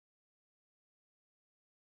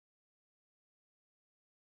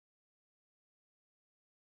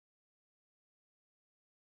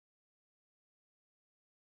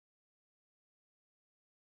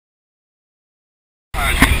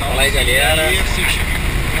Fala aí, galera. Dia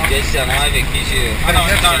 19 aqui de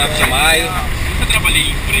maio.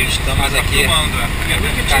 Estamos aqui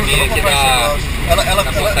no caminho aqui da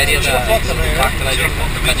portaria do parque lá de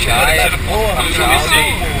Tatiaia. Aqui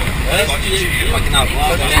na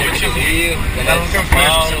van, galera de Rio, galera de São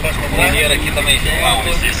Paulo, Mineiro aqui também.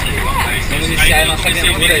 Vamos iniciar a nossa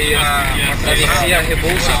aventura aí. Travessia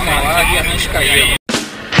Rebouças Mauá e Rancho Caído.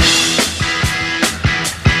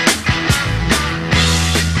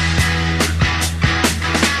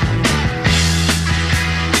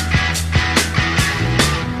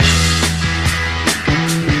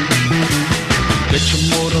 Get your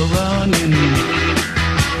motor running,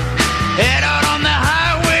 head out on the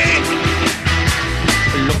highway,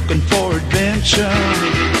 looking for adventure,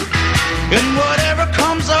 and whatever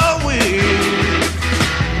comes our way.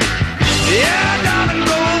 Yeah, darling,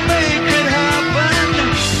 go make it happen,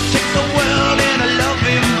 take the world in a love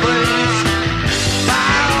embrace,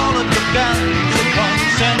 fire all of the guns at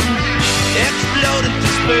once and explode into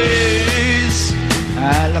space.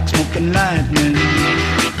 I like smoking lightning,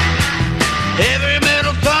 heavy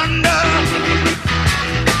metal thunder,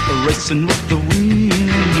 racing with the wind,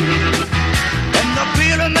 and the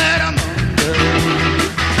feeling that I'm under.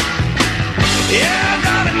 Yeah,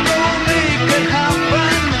 darling, go make it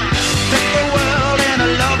happen, take the world in a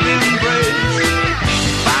love embrace,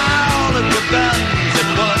 fire all of your guns at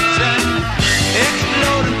once and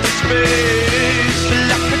explode into space.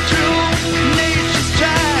 Like a true nature's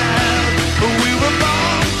child, we were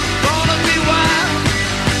born to be wild.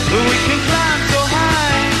 We can climb so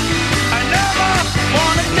high, I never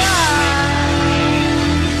wanna die.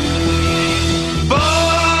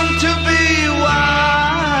 Born to be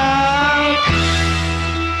wild.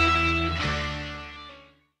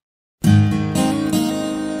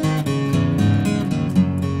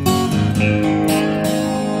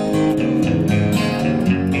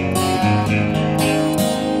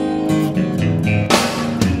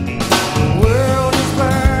 The world is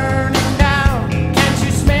burning down. Can't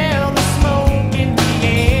you smell the smoke in the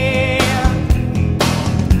air?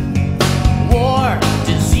 War,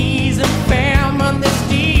 disease, and famine. This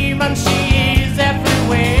demon, she is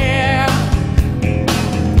everywhere.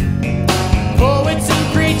 Poets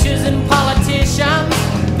and preachers and politicians,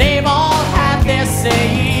 they've all had their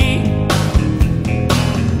say.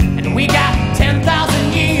 And we got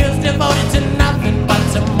 10,000 years devoted to nothing but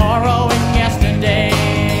tomorrow and yesterday.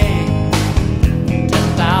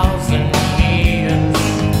 10,000 years.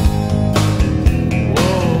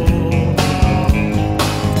 Whoa.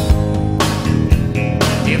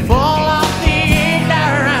 If all of the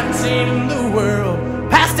ignorance in the world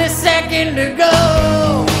passed a second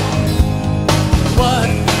ago, what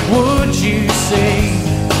would you say?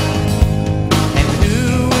 And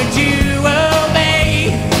who would you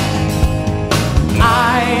obey?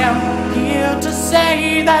 I am here to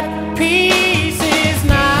say that peace is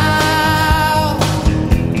now.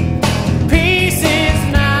 Peace is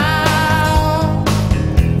now.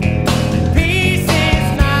 Peace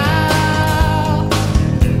is now.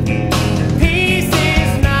 Peace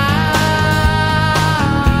is now.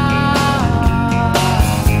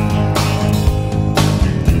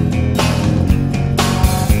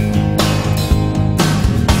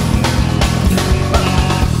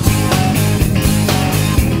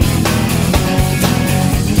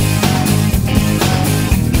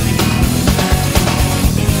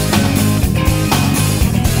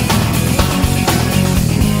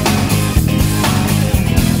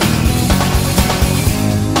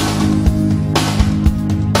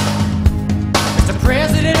 Mr.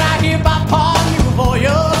 President, I hereby pardon you for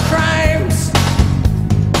your crimes,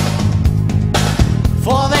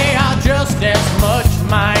 for they are just as much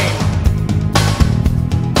mine.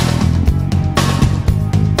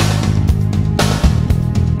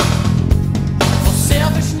 For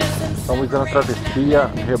selfishness and Estamos indo na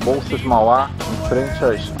Travessia Rebouças Mauá, em frente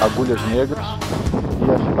às agulhas negras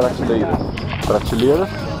e às prateleiras. Prateleiras,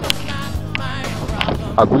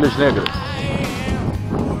 agulhas negras.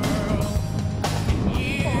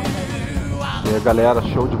 E aí, galera,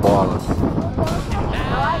 show de bola.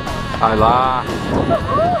 Vai lá.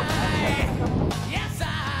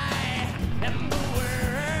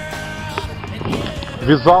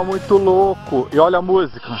 Visual muito louco. E olha a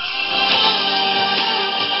música.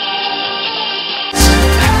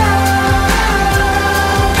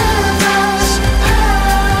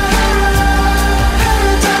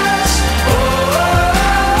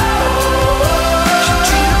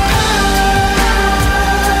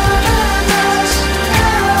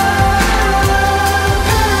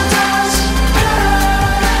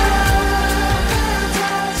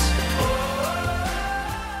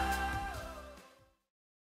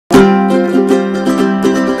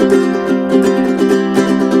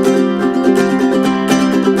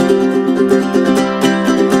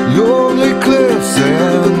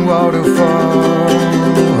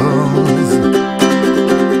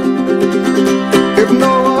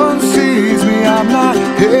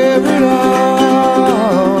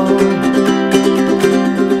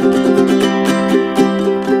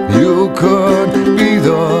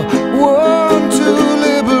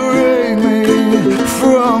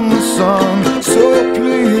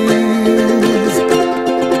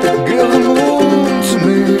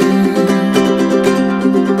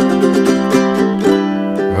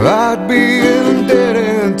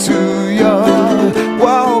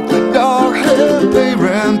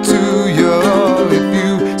 to you if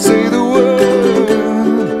you say the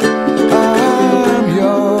word. I'm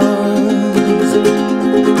yours.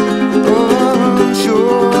 Oh,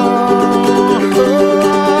 sure.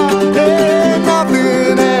 And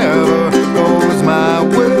nothing ever goes my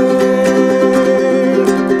way.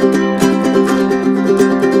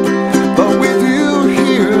 But with you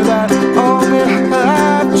here, that all may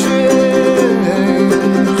have changed.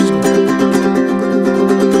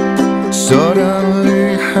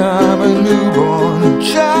 Suddenly I'm a newborn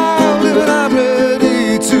child and I'm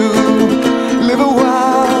ready to live a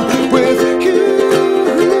while with you.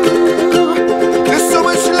 There's so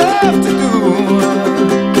much left to do,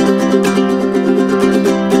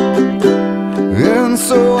 and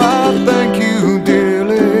so I thank you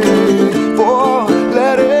dearly for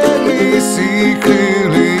letting me see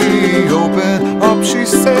clearly. Open up, she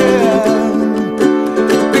said,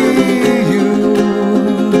 be you,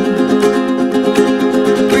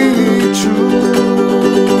 be true.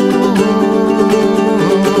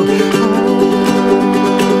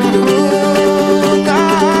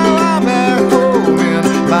 Now I'm at home in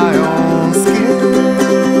my own skin.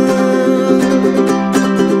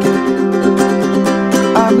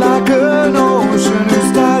 I'm like an ocean who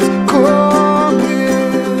starts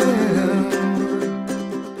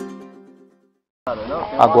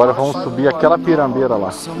Agora vamos subir aquela pirambeira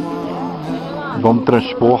lá. Vamos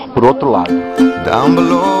transpor pro outro lado. down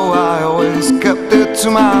below. I always kept it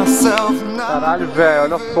to myself. Caralho, velho,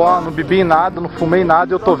 olha só, não bebi nada, não fumei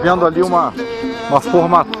nada e eu tô vendo ali uma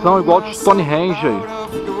formação igual de Stonehenge aí.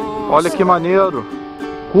 Olha que maneiro.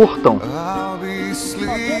 Curtam. I'll be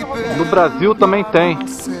sleeping. No Brasil também tem.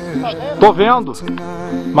 Tô vendo.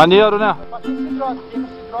 Maneiro, né?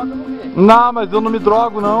 Não, mas eu não me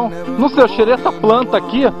drogo, não. Não sei, eu cheirei essa planta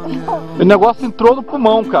aqui. O negócio entrou no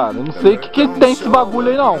pulmão, cara. Eu não sei o que tem esse bagulho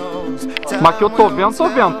aí, não. Mas que eu tô vendo,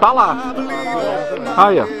 tá lá.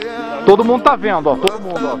 Aí, ó. Todo mundo tá vendo, ó. Todo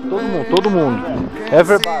mundo, ó. Todo mundo.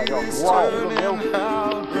 Everybody, ó. Uau, meu.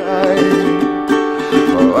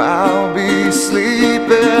 Oh, I'll be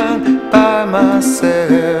sleeping by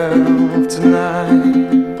myself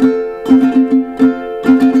tonight.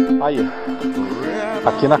 Aí,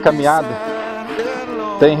 aqui na caminhada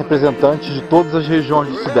tem representantes de todas as regiões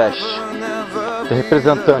do Sudeste. Tem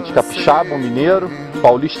representante capixaba, mineiro,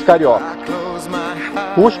 paulista e carioca.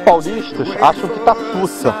 Os paulistas acham que tá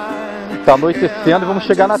sussa, tá anoitecendo e vamos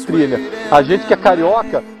chegar na trilha. A gente que é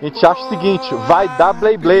carioca, a gente acha o seguinte, vai dar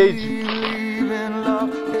blade.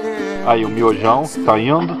 Aí o miojão tá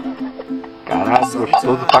indo. Caralho,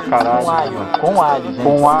 gostoso pra caralho. Com alho, gente.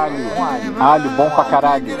 Com alho. Alho bom pra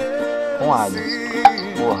caralho. Com alho.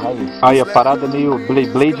 Porra, é isso. Aí a parada é meio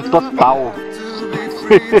blade total.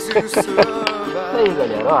 Isso aí,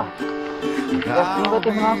 galera, ó. E assim vai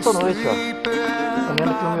terminar a nossa noite, ó.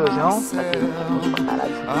 Comendo aqui o miojão. Tá aqui, pra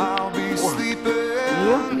caralho. Porra.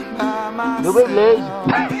 E do Beyblade.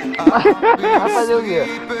 Vai fazer o quê?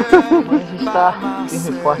 Amanhã a gente tá firme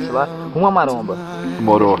e forte lá. Uma maromba.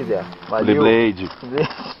 Morou. Se quiser. Valeu. Beyblade.